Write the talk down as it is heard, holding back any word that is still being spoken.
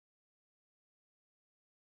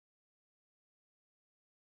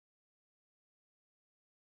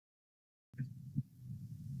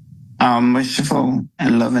our merciful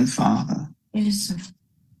and loving Father. Yes.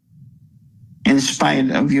 In spite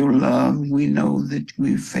of your love, we know that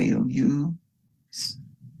we failed you.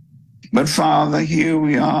 But Father, here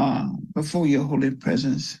we are before your holy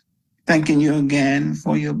presence, thanking you again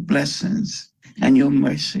for your blessings and your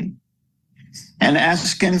mercy, and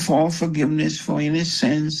asking for forgiveness for any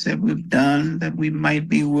sins that we've done, that we might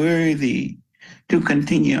be worthy to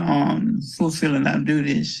continue on fulfilling our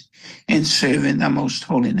duties and serving the most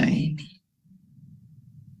holy name.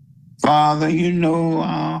 Father, you know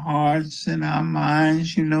our hearts and our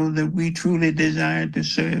minds. You know that we truly desire to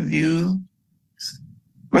serve you.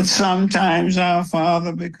 But sometimes, our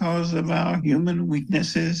Father, because of our human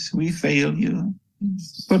weaknesses, we fail you.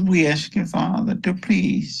 But we ask you, Father, to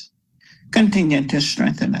please continue to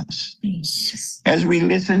strengthen us. As we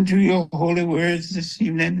listen to your holy words this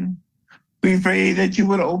evening, we pray that you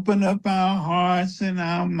would open up our hearts and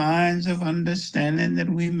our minds of understanding, that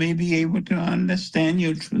we may be able to understand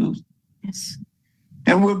your truth. Yes.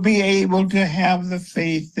 And we'll be able to have the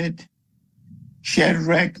faith that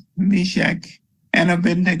Shadrach, Meshach, and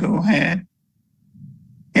Abednego had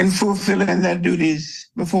in fulfilling their duties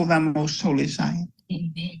before thy most holy sight.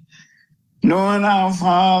 Amen. Knowing, our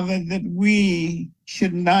Father, that we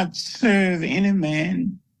should not serve any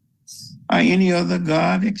man or any other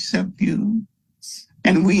God except you.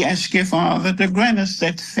 And we ask you, Father, to grant us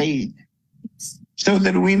that faith so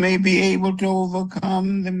that we may be able to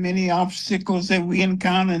overcome the many obstacles that we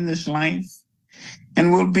encounter in this life,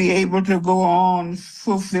 and we'll be able to go on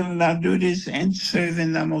fulfilling our duties and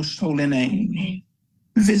serving the most holy name. Amen.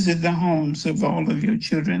 Visit the homes of all of your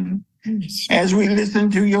children. As we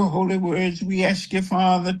listen to your holy words, we ask you,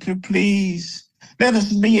 Father, to please let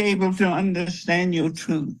us be able to understand your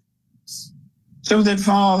truth, so that,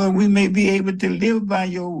 Father, we may be able to live by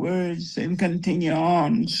your words and continue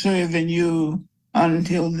on serving you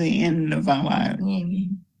until the end of our lives.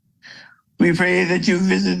 Amen. We pray that you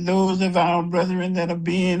visit those of our brethren that are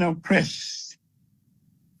being oppressed,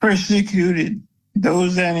 persecuted,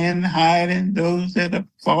 those that are in hiding, those that are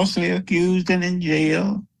falsely accused and in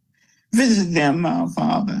jail. Visit them, our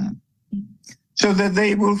Father, so that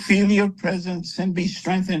they will feel your presence and be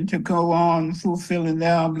strengthened to go on fulfilling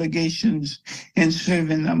their obligations and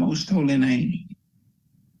serving the most holy name.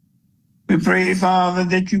 We pray, Father,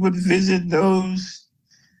 that you would visit those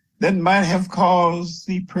that might have caused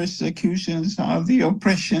the persecutions or the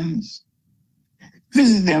oppressions.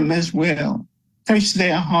 Visit them as well. Touch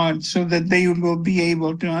their hearts so that they will be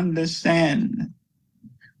able to understand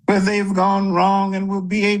where they've gone wrong and will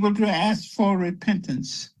be able to ask for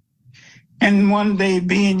repentance. And one day,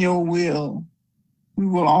 be in your will, we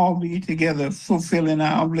will all be together fulfilling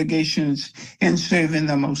our obligations and serving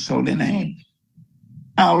the most holy name.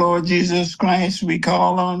 Our Lord Jesus Christ, we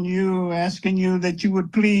call on you, asking you that you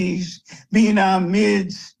would please be in our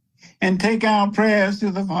midst and take our prayers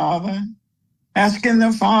to the Father, asking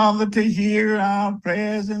the Father to hear our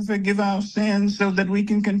prayers and forgive our sins so that we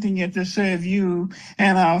can continue to serve you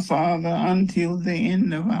and our Father until the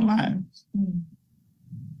end of our lives.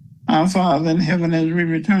 Our Father in heaven, as we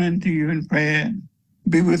return to you in prayer,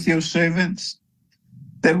 be with your servants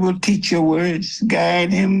that will teach your words,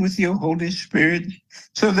 guide him with your Holy Spirit,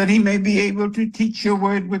 so that he may be able to teach your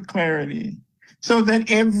word with clarity, so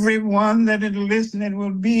that everyone that is listening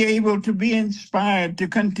will be able to be inspired to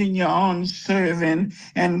continue on serving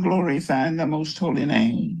and glorifying the most holy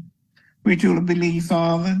name. We truly believe,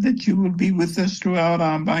 Father, that you will be with us throughout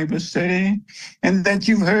our Bible study, and that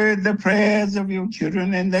you've heard the prayers of your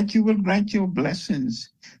children, and that you will grant your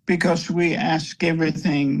blessings, because we ask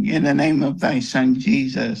everything in the name of thy Son,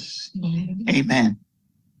 Jesus. Amen.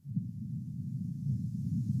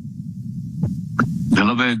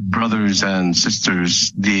 Beloved brothers and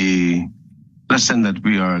sisters, the lesson that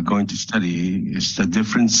we are going to study is the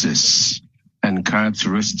differences and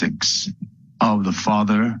characteristics of the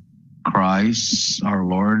Father, Christ, our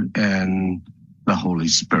Lord, and the Holy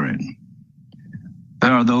Spirit.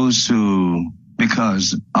 There are those who,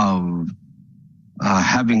 because of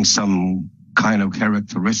having some kind of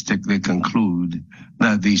characteristic, they conclude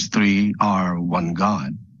that these three are one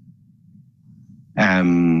God.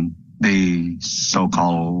 And they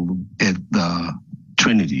so-called it the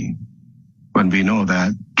Trinity, when we know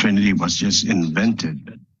that Trinity was just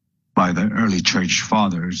invented by the early church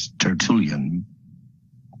fathers, Tertullian,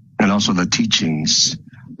 and also the teachings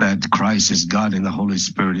that Christ is God and the Holy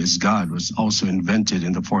Spirit is God was also invented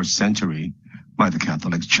in the 4th century by the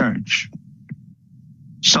Catholic Church.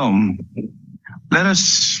 So let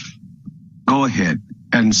us go ahead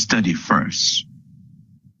and study first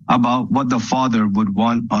about what the Father would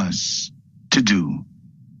want us to do.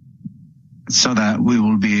 so that we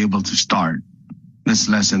will be able to start this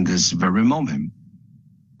lesson this very moment.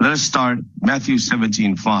 Let us start Matthew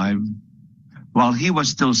 17:5. While he was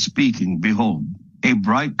still speaking, behold, a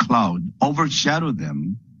bright cloud overshadowed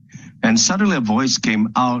them, and suddenly a voice came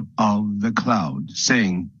out of the cloud,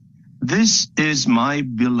 saying, "This is my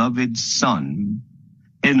beloved Son,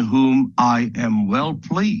 in whom I am well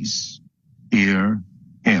pleased. Hear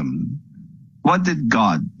him." What did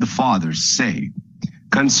God the Father say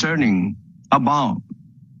concerning about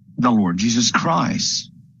the Lord Jesus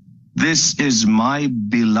Christ? This is my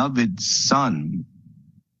beloved Son.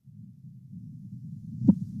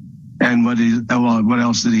 And what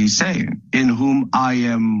else did he say? In whom I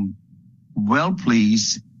am well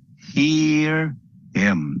pleased, hear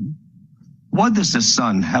him. What does the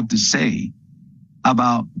Son have to say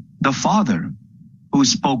about the Father who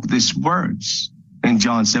spoke these words? In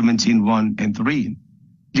John 17:1 and 3,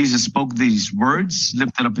 Jesus spoke these words,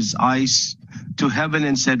 lifted up his eyes to heaven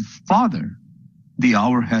and said, "Father, the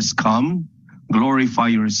hour has come. Glorify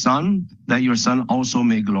your Son, that your Son also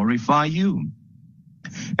may glorify you.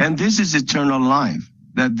 And this is eternal life,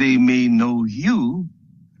 that they may know you,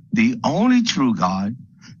 the only true God,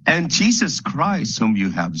 and Jesus Christ, whom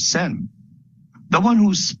you have sent." The one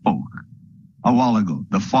who spoke a while ago,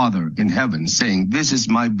 the Father in heaven, saying, "This is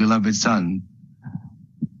my beloved Son,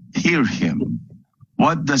 hear him."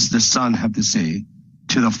 What does the Son have to say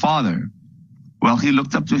to the Father? Well, he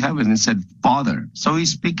looked up to heaven and said, "Father." So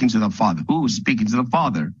he's speaking to the Father. Who is speaking to the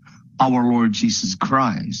Father? Our Lord Jesus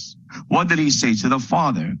Christ. What did he say to the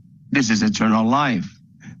Father? This is eternal life,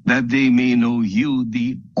 that they may know you,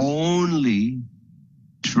 the only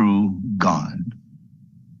true God.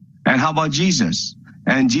 And how about Jesus?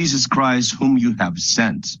 And Jesus Christ, whom you have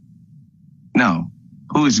sent. Now,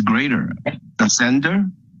 who is greater, the sender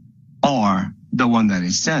or the one that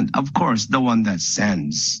is sent? Of course, the one that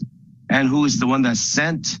sends. And who is the one that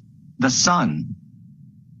sent? The Son.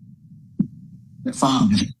 The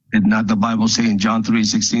Father. Did not the Bible say in John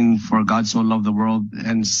 3:16, "For God so loved the world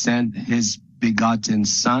and sent his begotten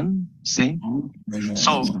Son"? See?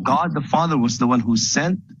 So God the Father was the one who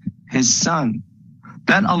sent his Son.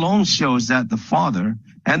 That alone shows that the Father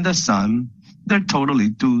and the Son, they're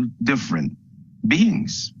totally two different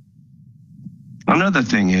beings. Another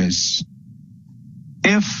thing is,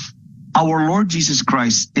 if our Lord Jesus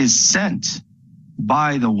Christ is sent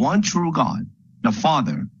by the one true God, the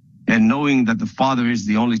Father, and knowing that the Father is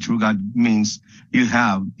the only true God means you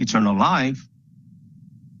have eternal life,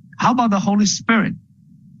 how about the Holy Spirit?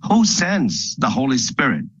 Who sends the Holy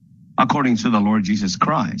Spirit? According to the Lord Jesus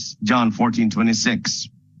Christ, John 14:26.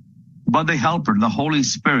 But the Helper, the Holy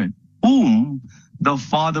Spirit, whom the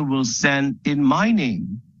Father will send in my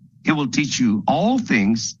name, he will teach you all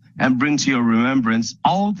things and bring to your remembrance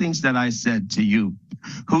all things that I said to you.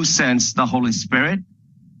 Who sends the Holy Spirit?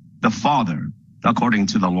 The Father, according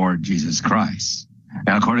to the Lord Jesus Christ.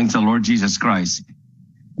 And according to the Lord Jesus Christ,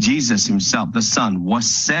 Jesus himself, the Son, was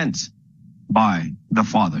sent by the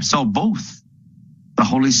Father. So both the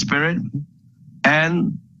Holy Spirit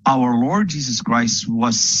and our Lord Jesus Christ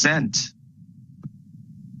were sent.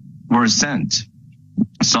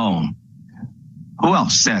 So who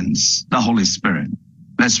else sends the Holy Spirit?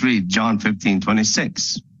 Let's read John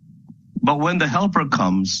 15:26. But when the Helper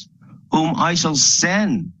comes, whom I shall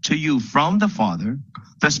send to you from the Father,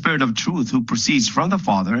 the Spirit of truth who proceeds from the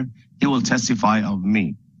Father, he will testify of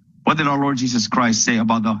me. What did our Lord Jesus Christ say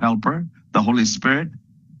about the Helper, the Holy Spirit?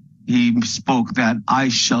 He spoke that I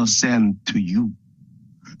shall send to you.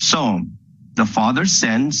 So the Father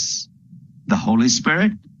sends the Holy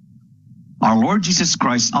Spirit. Our Lord Jesus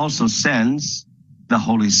Christ also sends the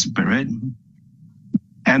Holy Spirit.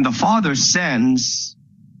 And the Father sends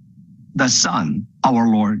the Son, our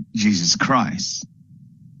Lord Jesus Christ.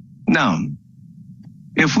 Now,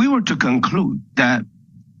 if we were to conclude that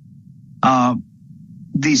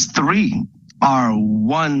these three are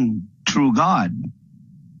one true God,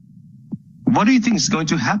 what do you think is going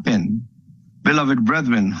to happen? Beloved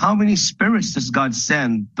brethren, how many spirits does God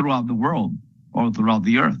send throughout the world or throughout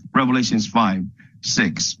the earth? Revelations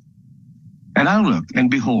 5:6. And I looked,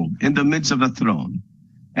 and behold, in the midst of the throne,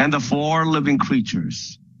 and the four living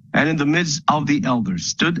creatures, and in the midst of the elders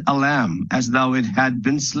stood a lamb as though it had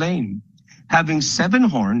been slain, having 7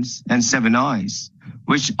 horns and 7 eyes,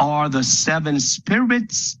 which are the 7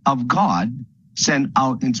 spirits of God sent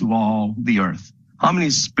out into all the earth. How many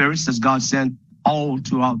spirits does God send all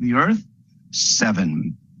throughout the earth?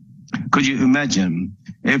 7. Could you imagine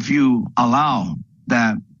if you allow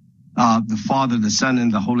that the Father, the Son,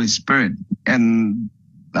 and the Holy Spirit, and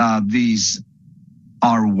these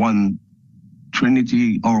are one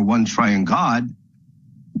Trinity or one triune God,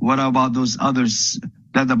 What about those others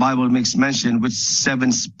that the Bible makes mention, which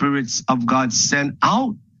 7 spirits of God sent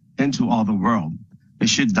out into all the world? It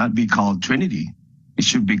should not be called Trinity. It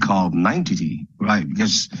should be called Ninety, right?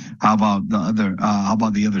 Because how about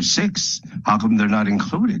the other 6? How come they're not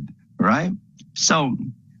included, right? So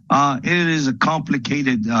it is a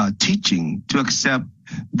complicated teaching to accept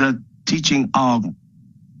the teaching of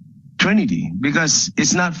Trinity, because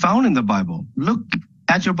it's not found in the Bible. Look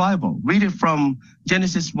at your Bible. Read it from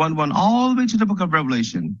Genesis 1:1 all the way to the book of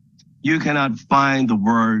Revelation. You cannot find the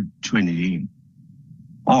word Trinity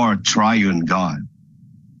or triune God.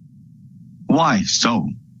 Why so?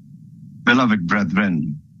 Beloved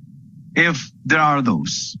brethren, if there are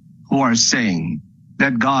those who are saying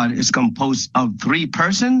that God is composed of 3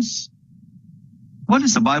 persons, what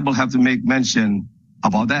does the Bible have to make mention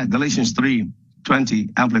about that? Galatians 3:20,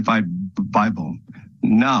 Amplified Bible.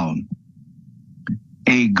 Now,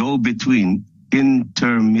 a go-between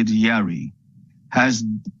intermediary has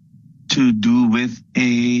to do with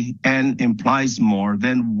and implies more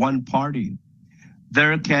than one party.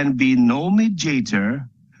 There can be no mediator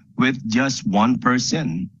with just one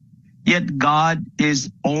person. Yet God is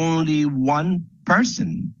only one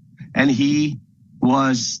person, and he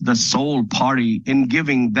was the sole party in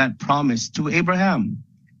giving that promise to Abraham.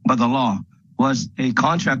 But the law was a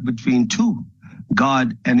contract between 2,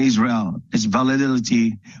 God and Israel. Its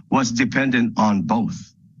validity was dependent on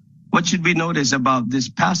both. What should we notice about this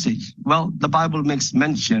passage? Well, the Bible makes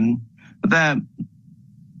mention that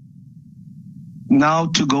now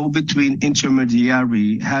to go between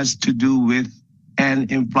intermediary has to do with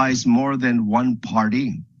and implies more than one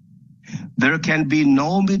party. There can be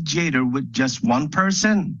no mediator with just one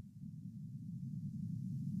person.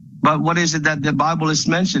 But what is it that the Bible is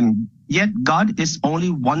mentioning? Yet God is only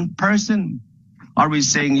one person. Are we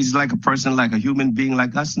saying he's like a person, like a human being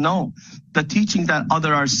like us? No. The teaching that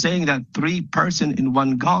others are saying that 3 persons in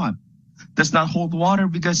one God does not hold water,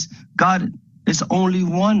 because God is only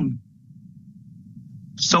one.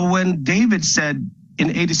 So when David said in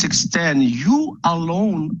 86:10, you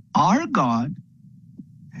alone are God.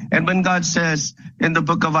 And when God says in the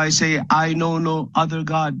book of Isaiah, I know no other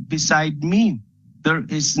God beside me, there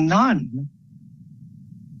is none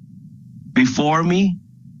before me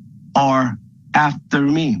or after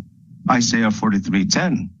me, Isaiah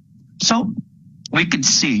 43:10. So we could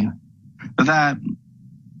see that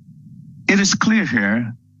it is clear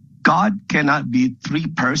here, God cannot be 3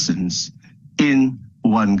 persons in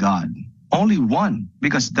one God. Only one,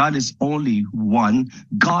 because God is only one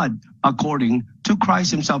God, according to Christ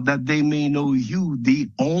himself, that they may know you, the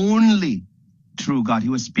only true God. He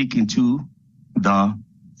was speaking to the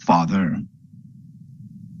Father.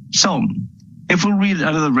 So, if we read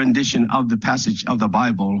another rendition of the passage of the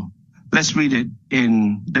Bible, let's read it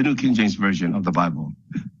in the New King James Version of the Bible.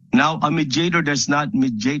 Now, a mediator does not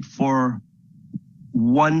mediate for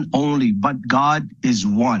one only, but God is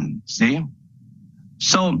one. See?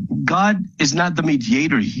 So God is not the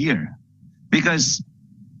mediator here, because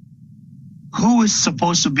who is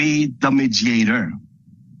supposed to be the mediator?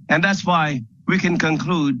 And that's why we can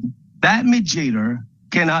conclude that mediator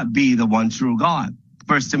cannot be the one true God.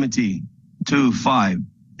 1 Timothy 2:5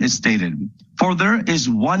 is stated, for there is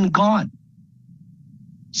one God.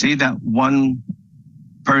 See, that one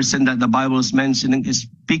person that the Bible is mentioning is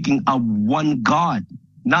speaking of one God,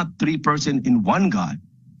 not 3 persons in one God.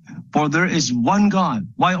 For there is one God.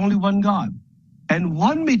 Why only one God? And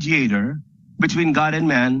one mediator between God and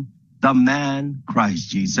man, the man Christ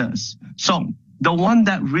Jesus. So the one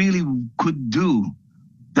that really could do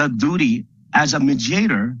the duty as a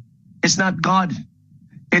mediator is not God.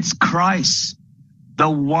 It's Christ, the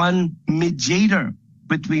one mediator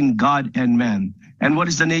between God and man. And what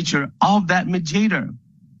is the nature of that mediator?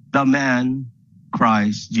 The man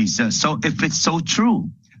Christ Jesus. So if it's so true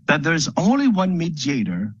that there's only one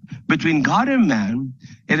mediator between God and man,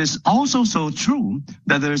 it is also so true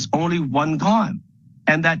that there's only one God,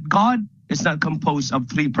 and that God is not composed of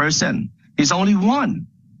 3 persons. He's only one,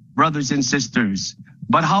 brothers and sisters.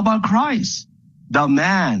 But how about Christ? The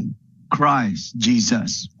man, Christ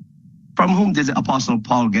Jesus. From whom did the Apostle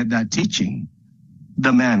Paul get that teaching?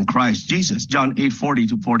 The man, Christ Jesus. John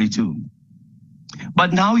 8:40-42.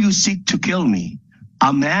 But now you seek to kill me,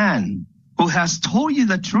 a man who has told you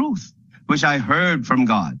the truth, which I heard from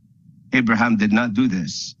God. Abraham did not do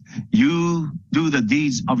this. You do the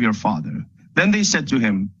deeds of your father. Then they said to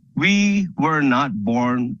him, we were not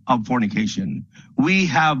born of fornication. We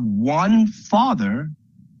have one Father,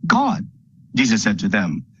 God. Jesus said to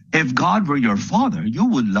them, if God were your father, you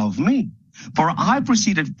would love me. For I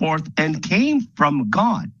proceeded forth and came from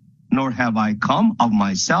God, nor have I come of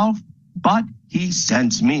myself, but he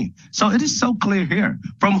sent me. So it is so clear here.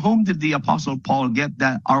 From whom did the Apostle Paul get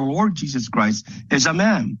that our Lord Jesus Christ is a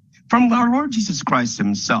man? From our Lord Jesus Christ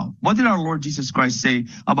himself. What did our Lord Jesus Christ say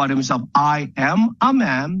about himself? I am a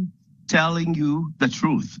man telling you the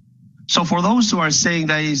truth. So for those who are saying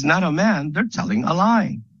that he's not a man, they're telling a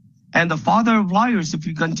lie. And the father of liars, if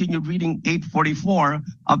you continue reading 8:44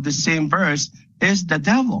 of the same verse, is the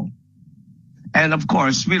devil. And of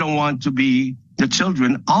course, we don't want to be the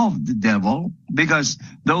children of the devil, because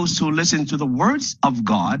those who listen to the words of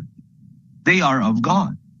God, they are of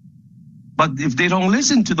God. But if they don't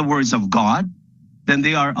listen to the words of God, then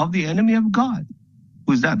they are of the enemy of God.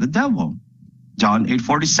 Who's that? The devil. John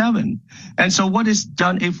 8:47. And so what does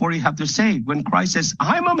John 8:40 have to say when Christ says,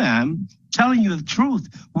 I'm a man telling you the truth,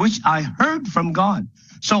 which I heard from God?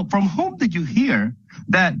 So from whom did you hear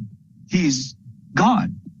that he's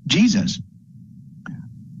God, Jesus?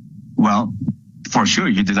 Well, for sure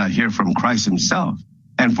you did not hear from Christ himself.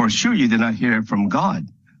 And for sure you did not hear from God,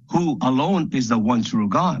 who alone is the one true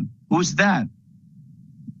God. Who's that?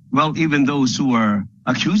 Well, even those who are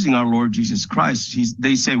accusing our Lord Jesus Christ,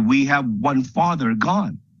 they say, we have one Father,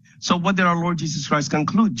 God. So what did our Lord Jesus Christ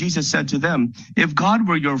conclude? Jesus said to them, if God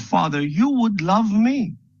were your Father, you would love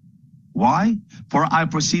me. Why? For I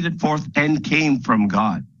proceeded forth and came from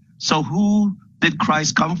God. So who did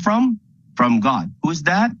Christ come from? From God. Who is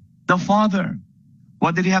that? The Father.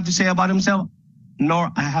 What did he have to say about himself?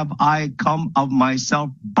 Nor have I come of myself,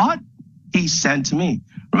 but he sent me.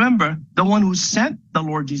 Remember, the one who sent the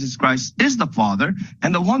Lord Jesus Christ is the Father,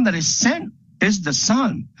 and the one that is sent is the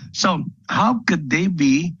Son. So how could they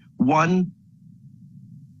be one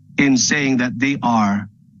in saying that they are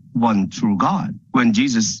one true God, when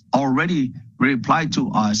Jesus already replied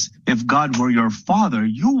to us, if God were your Father,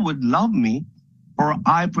 you would love me, for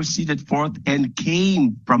I proceeded forth and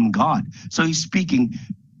came from God. So he's speaking,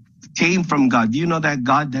 came from God. Do you know that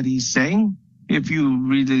God that he's saying? If you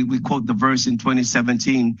read, we quote the verse in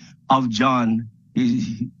 2017 of John,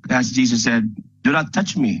 as Jesus said, do not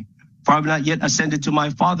touch me, for I have not yet ascended to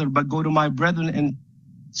my Father, but go to my brethren and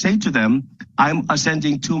say to them, I'm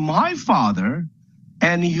ascending to my Father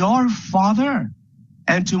and your Father,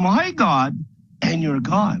 and to my God and your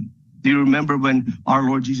God. Do you remember when our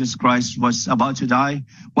Lord Jesus Christ was about to die?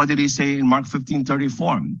 What did he say in Mark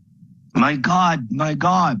 15:34? My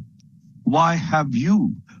God, why have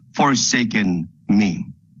you forsaken me?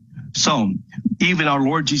 So even our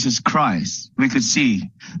Lord Jesus Christ, we could see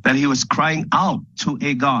that he was crying out to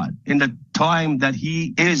a God in the time that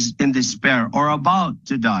he is in despair or about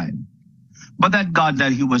to die. But that God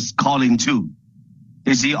that he was calling to,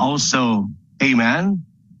 is he also a man?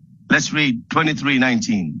 Let's read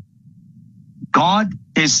 23:19. God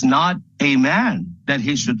is not a man that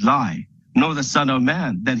he should lie, nor the Son of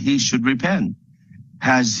Man that he should repent.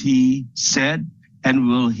 Has he said, and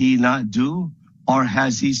will he not do? Or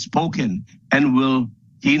has he spoken, and will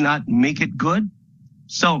he not make it good?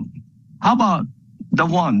 So how about the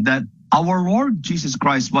one that our Lord Jesus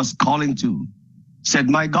Christ was calling to? Said,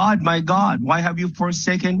 my God, why have you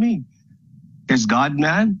forsaken me? Is God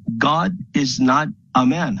man? God is not a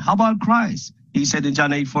man. How about Christ? He said in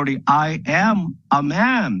John 8:40, I am a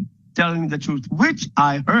man telling the truth, which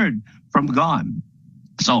I heard from God.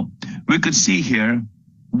 So we could see here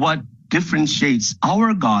what differentiates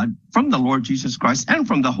our God from the Lord Jesus Christ and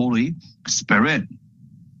from the Holy Spirit.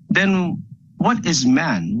 Then what is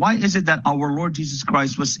man? Why is it that our Lord Jesus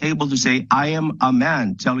Christ was able to say, I am a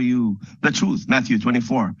man telling you the truth? Matthew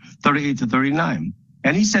 24:38-39.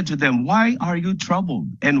 And he said to them, why are you troubled?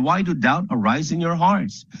 And why do doubt arise in your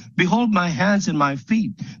hearts? Behold my hands and my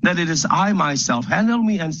feet, that it is I myself. Handle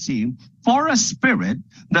me and see. For a spirit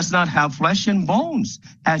does not have flesh and bones,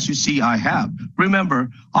 as you see I have. Remember,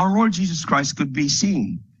 our Lord Jesus Christ could be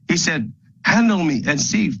seen. He said, handle me and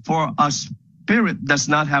see, for a spirit does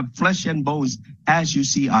not have flesh and bones, as you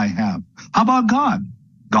see I have. How about God?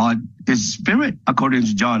 God is spirit, according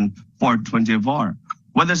to John 4:24.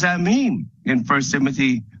 What does that mean? In 1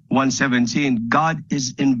 Timothy 1:17, God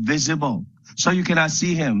is invisible, so you cannot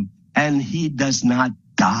see him, and he does not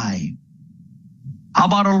die. How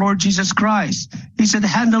about our Lord Jesus Christ? He said,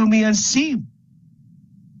 handle me and see.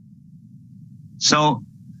 So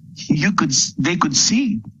they could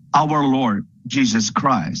see our Lord Jesus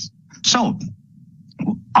Christ. So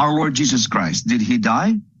our Lord Jesus Christ, did he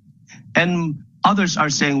die? And others are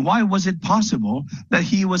saying, why was it possible that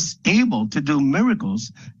he was able to do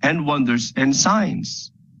miracles and wonders and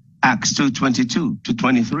signs? Acts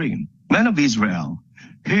 2:22-23. Men of Israel,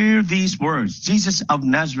 hear these words. Jesus of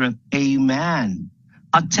Nazareth, a man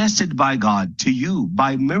attested by God to you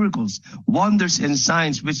by miracles, wonders, and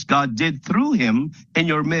signs which God did through him in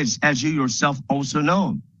your midst, as you yourself also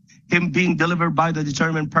know. Him being delivered by the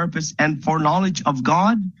determined purpose and foreknowledge of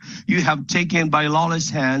God, you have taken by lawless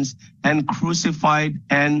hands and crucified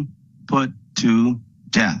and put to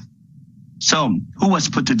death. So, who was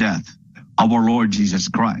put to death? Our Lord Jesus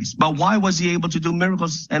Christ. But why was he able to do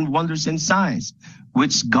miracles and wonders and signs,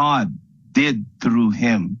 which God did through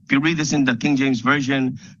him? If you read this in the King James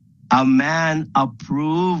Version, a man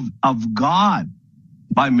approved of God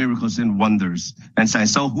by miracles and wonders and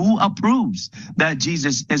signs. So who approves that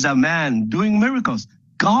Jesus is a man doing miracles?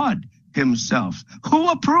 God himself. Who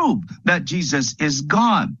approved that Jesus is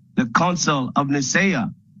God? The Council of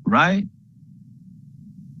Nicaea, right?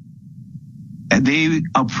 And they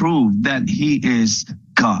approved that he is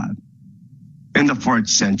God in the 4th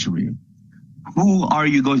century. Who are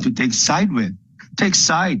you going to take side with? Take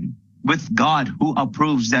side with God, who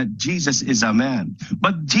approves that Jesus is a man.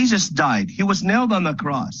 But Jesus died. He was nailed on the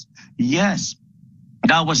cross. Yes,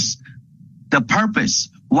 that was the purpose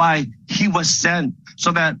why he was sent,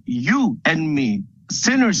 so that you and me,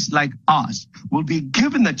 sinners like us, will be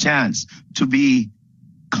given the chance to be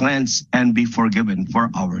cleansed and be forgiven for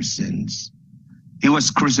our sins. He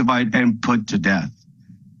was crucified and put to death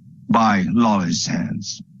by lawless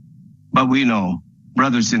hands. But we know,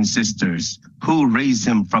 brothers and sisters, who raised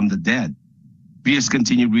him from the dead. We just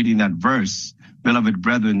continue reading that verse, beloved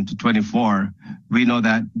brethren, to 24. We know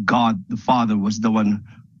that God the Father was the one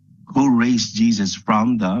who raised Jesus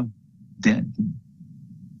from the dead.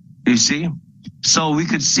 You see? So we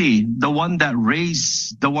could see the one that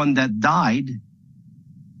raised, the one that died,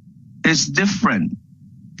 is different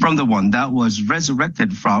from the one that was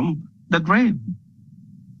resurrected from the grave.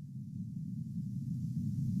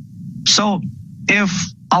 So if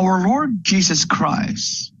our Lord Jesus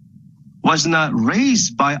Christ was not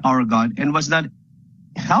raised by our God and was not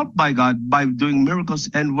helped by God by doing miracles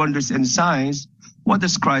and wonders and signs, what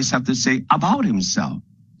does Christ have to say about himself?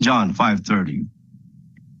 John 5:30.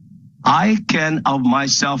 I can of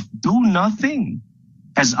myself do nothing.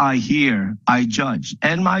 As I hear, I judge,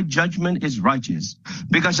 and my judgment is righteous,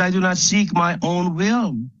 because I do not seek my own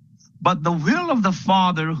will, but the will of the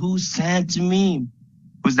Father who sent me.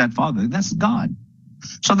 Who's that Father? That's God.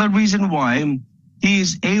 So the reason why he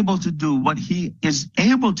is able to do what he is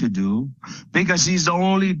able to do, because he's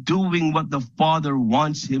only doing what the Father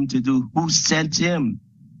wants him to do, who sent him.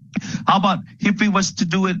 How about if he was to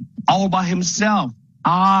do it all by himself?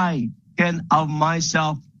 I can of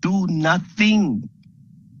myself do nothing.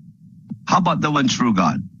 How about the one true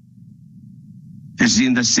God? Is he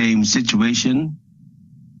in the same situation?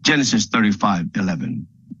 Genesis 35:11.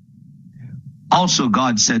 Also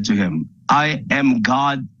God said to him, I am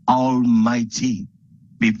God Almighty.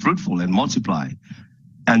 Be fruitful and multiply.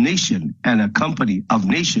 A nation and a company of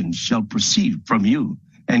nations shall proceed from you,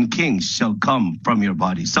 and kings shall come from your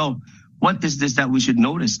body. So what is this that we should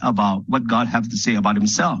notice about what God has to say about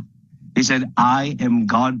himself? He said, I am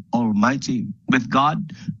God Almighty. With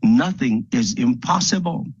God, nothing is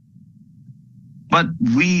impossible. But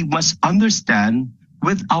we must understand,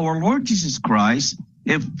 with our Lord Jesus Christ,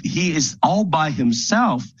 if he is all by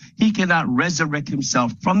himself, he cannot resurrect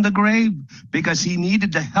himself from the grave, because he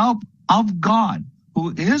needed the help of God,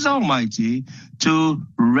 who is Almighty, to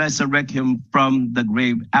resurrect him from the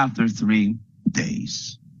grave after 3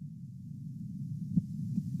 days.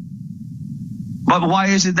 But why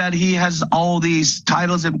is it that he has all these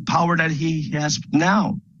titles and power that he has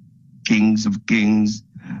now? Kings of kings,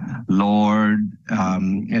 Lord,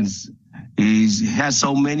 and he has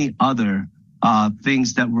so many other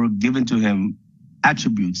things that were given to him,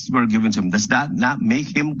 attributes were given to him. Does that not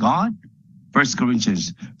make him God? 1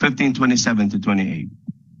 Corinthians 15:27-28.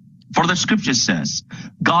 For the scripture says,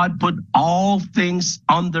 God put all things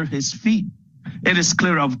under his feet. It is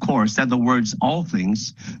clear, of course, that the words all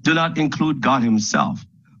things do not include God himself,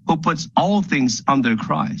 who puts all things under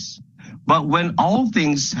Christ. But when all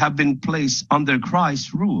things have been placed under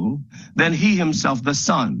Christ's rule, then he himself, the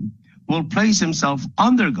Son, will place himself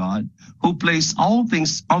under God, who placed all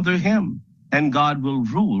things under him, and God will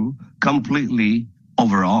rule completely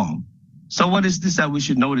over all. So what is this that we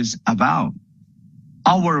should notice about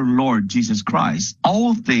our Lord Jesus Christ?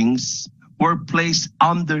 All things were placed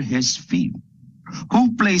under his feet.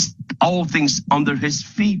 Who placed all things under his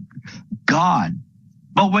feet? God.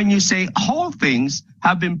 But when you say all things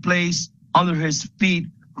have been placed under his feet,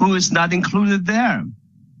 who is not included there?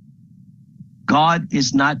 God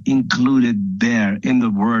is not included there in the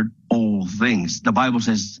word all things. The Bible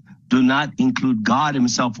says, do not include God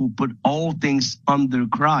himself, who put all things under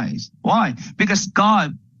Christ. Why? Because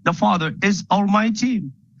God The Father is almighty.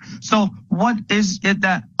 So what is it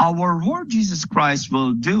that our Lord Jesus Christ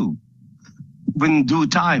will do when due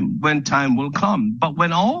time, when time will come? But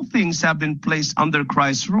when all things have been placed under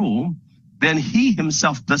Christ's rule, then he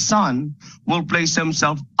himself, the Son, will place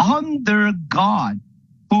himself under God,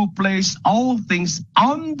 who placed all things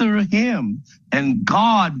under him, and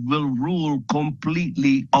God will rule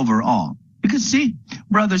completely over all. You can see,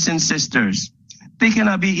 brothers and sisters, they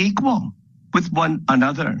cannot be equal with one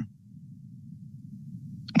another.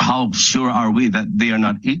 How sure are we that they are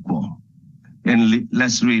not equal? And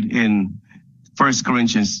let's read in 1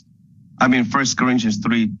 Corinthians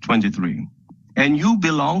 3:23. And you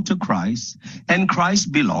belong to Christ, and Christ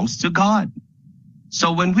belongs to God.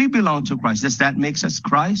 So when we belong to Christ, does that make us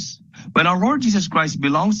Christ? When our Lord Jesus Christ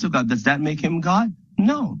belongs to God, does that make him God?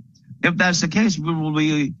 No. If that's the case, there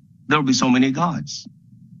will be so many gods.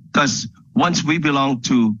 Because once we belong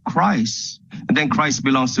to Christ, and then Christ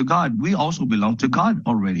belongs to God, we also belong to God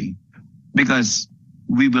already, because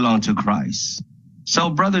we belong to Christ. So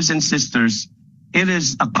brothers and sisters, it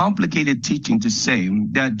is a complicated teaching to say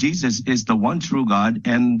that Jesus is the one true God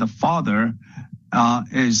and the Father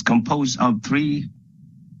is composed of three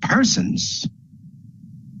persons.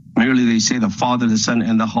 Merely they say the Father, the Son,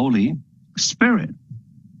 and the Holy Spirit.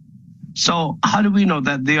 So how do we know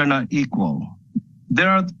that they are not equal? There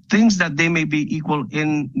are things that they may be equal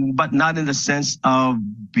in, but not in the sense of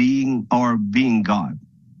being God.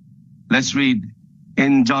 Let's read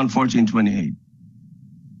in John 14:28.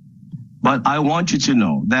 But I want you to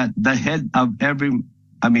know that the head of 1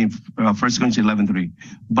 Corinthians 11:3.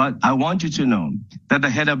 But I want you to know that the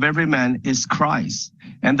head of every man is Christ,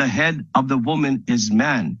 and the head of the woman is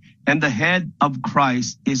man, and the head of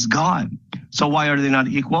Christ is God. So why are they not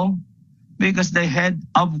equal? Because the head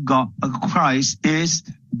of Christ is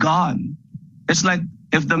God. It's like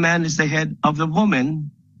if the man is the head of the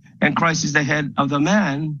woman and Christ is the head of the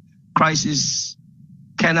man, Christ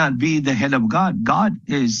cannot be the head of God. God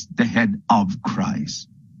is the head of Christ.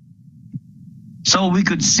 So we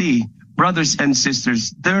could see, brothers and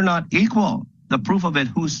sisters, they're not equal. The proof of it,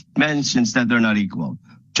 who mentions that they're not equal?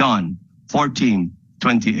 John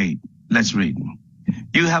 14:28. Let's read.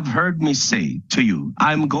 You have heard me say to you,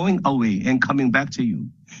 I'm going away and coming back to you.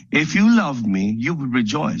 If you love me, you will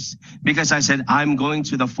rejoice, because I said, I'm going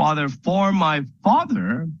to the Father, for my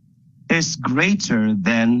Father is greater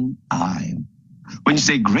than I. When you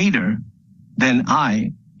say greater than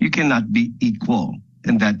I, you cannot be equal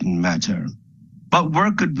in that matter. But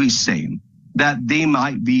where could we say that they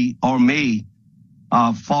might be or may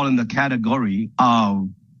fall in the category of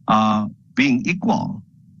being equal?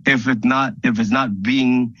 If it's not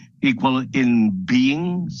being equal in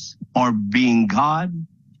beings or being God,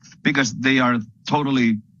 because they are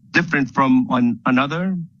totally different from one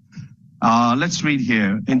another. Let's read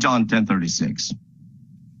here in John 10:36.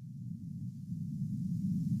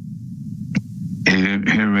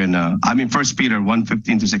 Here in 1 Peter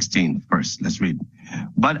 1:15-16 first. Let's read.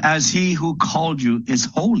 But as he who called you is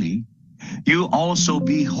holy, you also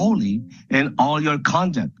be holy in all your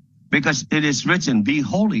conduct, because it is written, be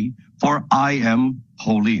holy, for I am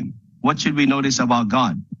holy. What should we notice about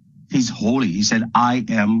God? He's holy. He said, I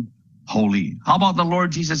am holy. How about the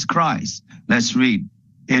Lord Jesus Christ? Let's read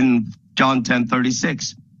in John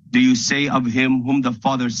 10:36. Do you say of him whom the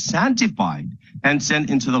Father sanctified and sent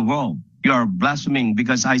into the world, you are blaspheming,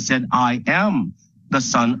 because I said, I am the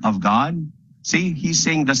Son of God? See, he's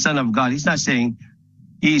saying the Son of God. He's not saying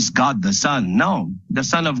he's God the Son. No, the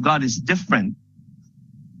Son of God is different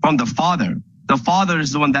from the Father. The Father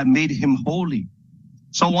is the one that made him holy.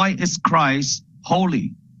 So why is Christ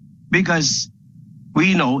holy? Because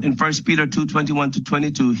we know in 1 Peter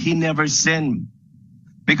 2:21-22, he never sinned,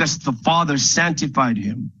 because the Father sanctified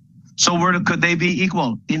him. So where could they be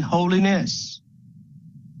equal? In holiness,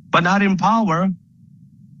 but not in power,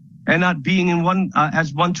 and not being in one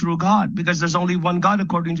as one true God, because there's only one God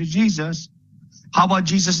according to Jesus. How about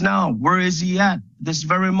Jesus now? Where is he at this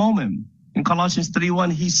very moment? In Colossians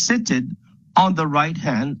 3:1, he's seated on the right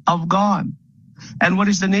hand of God. And what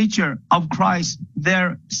is the nature of Christ?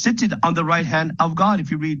 They're seated on the right hand of God. If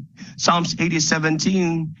you read Psalms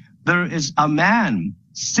 80:17, there is a man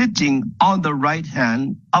sitting on the right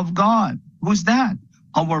hand of God. Who's that?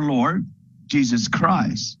 Our Lord Jesus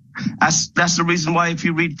Christ. That's the reason why if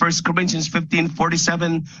you read 1 Corinthians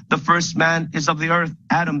 15:47, the first man is of the earth,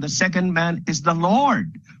 Adam. The second man is the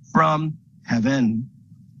Lord from heaven.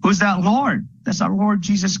 Who's that Lord? That's our Lord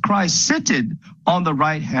Jesus Christ, seated on the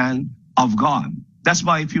right hand of God. That's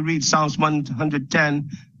why if you read Psalms 110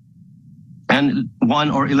 and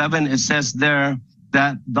 1 or 11, it says there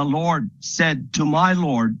that the Lord said to my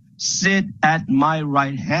Lord, sit at my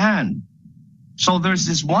right hand. So there's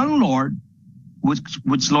this one Lord.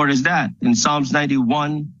 Which Lord is that? In Psalms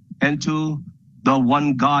 91 and 2, the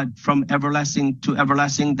one God from everlasting to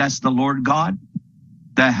everlasting, that's the Lord God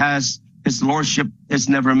that has his lordship is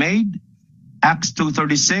never made. Acts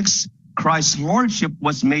 2:36, Christ's lordship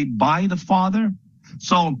was made by the Father.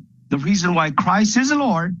 So the reason why Christ is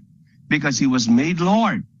Lord, because he was made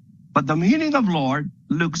Lord. But the meaning of Lord,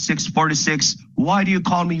 Luke 6:46, why do you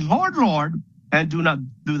call me Lord, Lord, and do not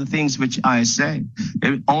do the things which I say?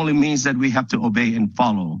 It only means that we have to obey and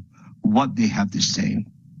follow what they have to say.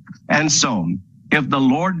 And so, if the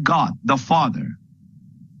Lord God, the Father,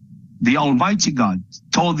 the Almighty God,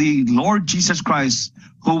 told the Lord Jesus Christ,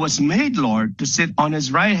 who was made Lord, to sit on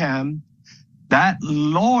his right hand, that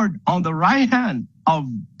Lord on the right hand of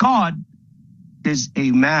God is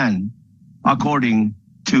a man, according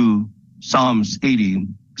to Psalms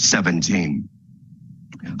 80:17.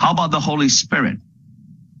 How about the Holy Spirit?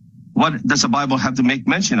 What does the Bible have to make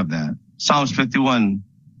mention of that? Psalms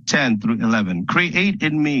 51:10-11. Create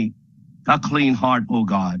in me a clean heart, O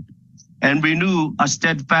God, and renew a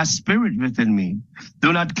steadfast spirit within me.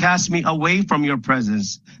 Do not cast me away from your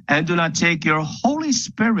presence, and do not take your Holy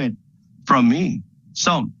Spirit from me.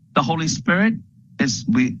 So the Holy Spirit is,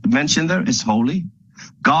 we mentioned there, is holy.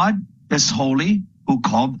 God is holy, who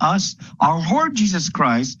called us. Our Lord Jesus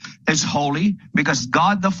Christ is holy because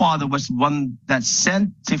God the Father was one that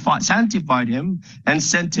sanctified him and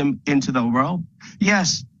sent him into the world.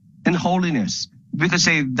 Yes, in holiness. We could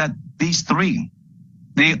say that these three,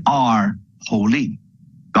 they are holy.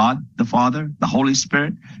 God the Father, the Holy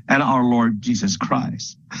Spirit, and our Lord Jesus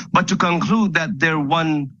Christ. But to conclude that they're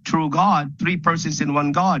one true God, three persons in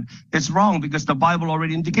one God, it's wrong because the Bible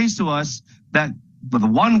already indicates to us that the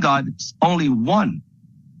one God is only one.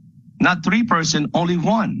 Not three person, only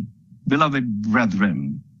one, beloved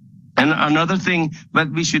brethren. And another thing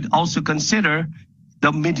that we should also consider,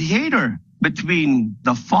 the mediator between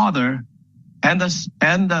the Father and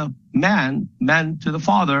the man to the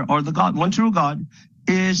Father, or the God, one true God,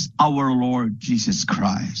 is our Lord Jesus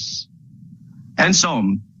Christ. And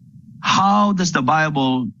so, how does the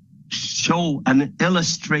Bible show an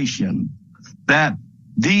illustration that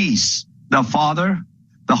these, the Father,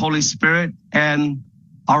 the Holy Spirit, and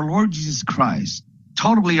our Lord Jesus Christ,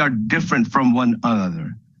 totally are different from one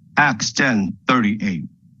another? Acts 10:38.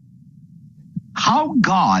 How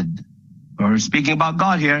God, or speaking about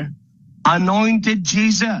God here, anointed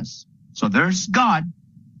Jesus. So there's God.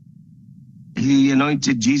 He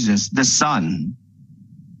anointed Jesus, the Son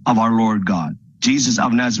of our Lord God, Jesus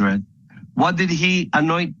of Nazareth. What did he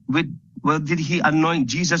anoint with? What did he anoint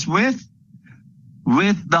Jesus with?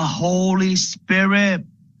 With the Holy Spirit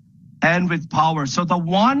and with power. So the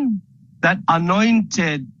one that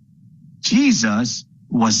anointed Jesus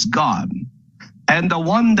was God. And the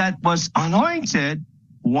one that was anointed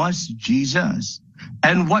was Jesus.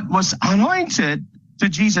 And what was anointed to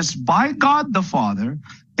Jesus by God the Father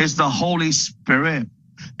is the Holy Spirit.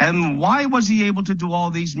 And why was he able to do all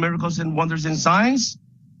these miracles and wonders and signs?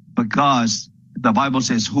 Because the Bible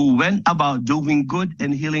says, who went about doing good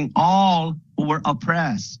and healing all who were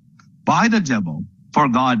oppressed by the devil, for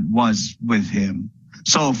God was with him.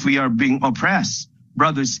 So if we are being oppressed,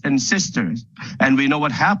 brothers and sisters, and we know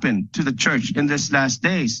what happened to the church in this last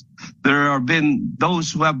days, there have been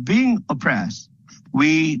those who have been oppressed.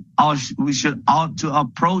 We should ought to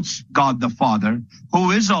approach God the Father,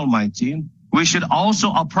 who is Almighty. We should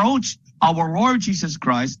also approach our Lord Jesus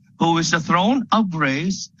Christ, who is the throne of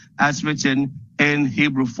grace, as written in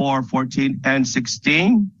Hebrews 4:14 and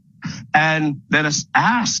 16. And let us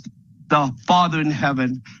ask the Father in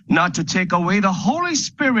heaven not to take away the Holy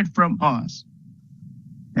Spirit from us,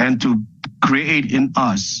 and to create in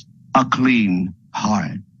us a clean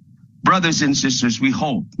heart. Brothers and sisters, we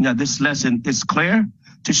hope that this lesson is clear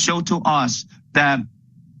to show to us that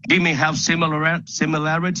they may have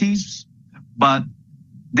similarities, but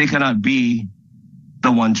they cannot be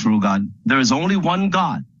the one true God. There is only one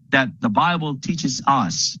God that the Bible teaches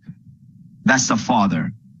us. That's the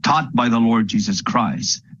Father, taught by the Lord Jesus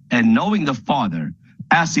Christ. And knowing the Father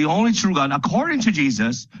as the only true God, according to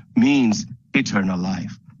Jesus, means eternal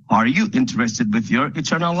life. Are you interested with your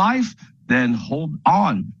eternal life? Then hold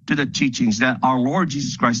on to the teachings that our Lord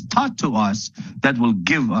Jesus Christ taught to us that will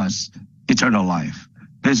give us eternal life.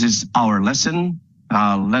 This is our lesson.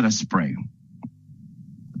 Let us pray.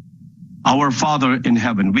 Our Father in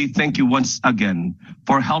heaven, we thank you once again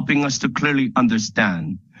for helping us to clearly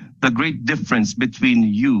understand the great difference between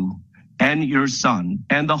you and your Son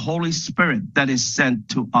and the Holy Spirit that is sent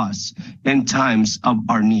to us in times of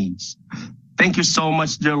our needs. Thank you so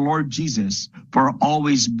much, dear Lord Jesus, for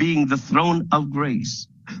always being the throne of grace.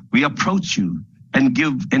 We approach you and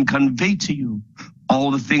give and convey to you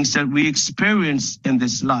all the things that we experience in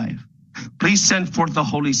this life. Please send forth the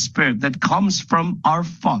Holy Spirit that comes from our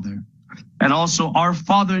Father. And also our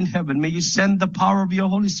Father in heaven, may you send the power of your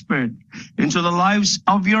Holy Spirit into the lives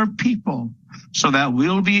of your people so that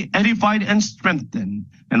we'll be edified and strengthened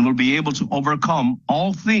and will be able to overcome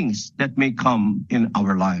all things that may come in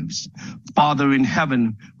our lives. Father in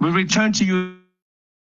heaven, we return to you